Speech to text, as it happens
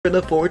For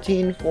the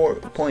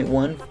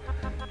 14.1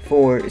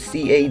 for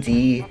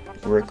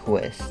CAD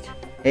request.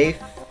 Hey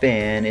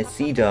fan, it's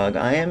C-Dog.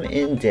 I am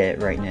in debt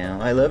right now.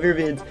 I love your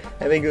vids.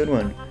 Have a good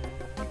one.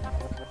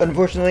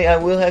 Unfortunately, I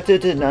will have to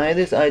deny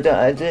this. I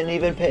didn't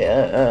even pay.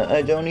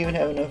 I don't even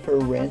have enough for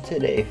rent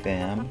today,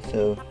 fam.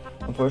 So,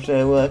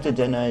 unfortunately, I will have to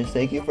deny this.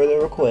 Thank you for the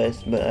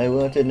request, but I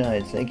will have to deny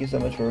this. Thank you so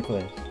much for the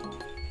request.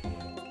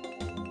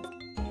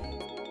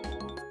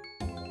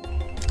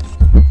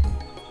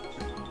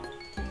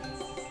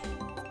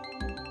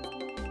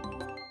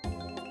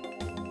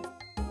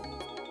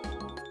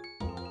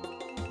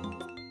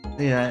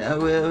 Yeah,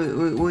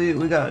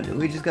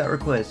 we just got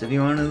requests. If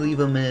you want to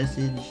leave a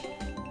message,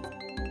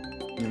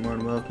 you're more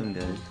than welcome,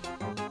 guys.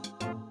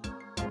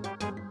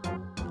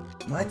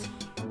 What?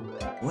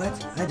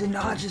 What? I did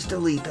not just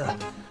delete the...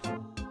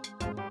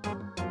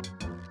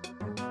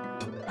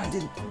 I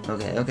didn't...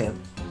 Okay.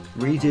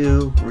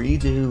 Redo.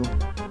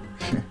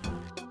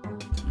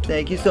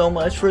 Thank you so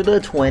much for the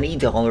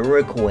 $20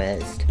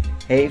 request.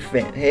 Hey,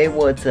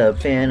 what's up,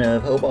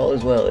 Fanof? Hope all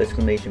is well!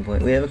 Exclamation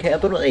point. We have a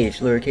capital H,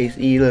 lowercase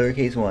e,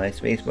 lowercase y,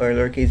 spacebar,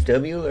 lowercase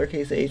w,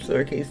 lowercase h,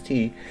 lowercase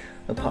t,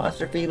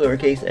 apostrophe,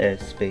 lowercase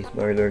s,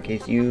 spacebar,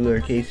 lowercase u,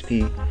 lowercase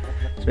p,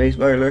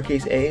 spacebar,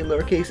 lowercase a,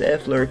 lowercase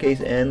f,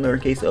 lowercase n,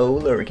 lowercase o,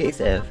 lowercase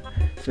f,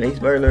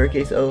 spacebar,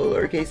 lowercase o,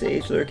 lowercase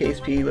h,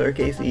 lowercase p,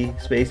 lowercase e,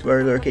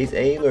 spacebar, lowercase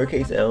a,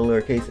 lowercase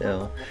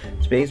l,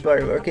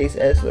 spacebar, lowercase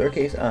s,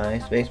 lowercase I,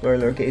 spacebar,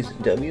 lowercase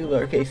w,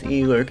 lowercase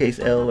e, lowercase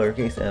l,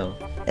 lowercase l.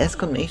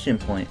 Exclamation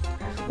point.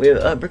 We have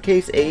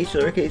uppercase H,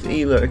 lowercase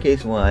e,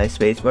 lowercase y,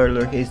 spacebar,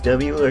 lowercase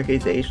w,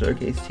 lowercase h,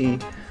 lowercase t,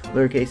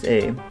 lowercase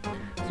a,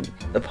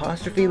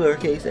 apostrophe,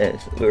 lowercase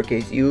s,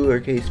 lowercase u,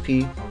 lowercase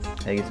p.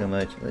 Thank you so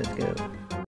much. Let's go.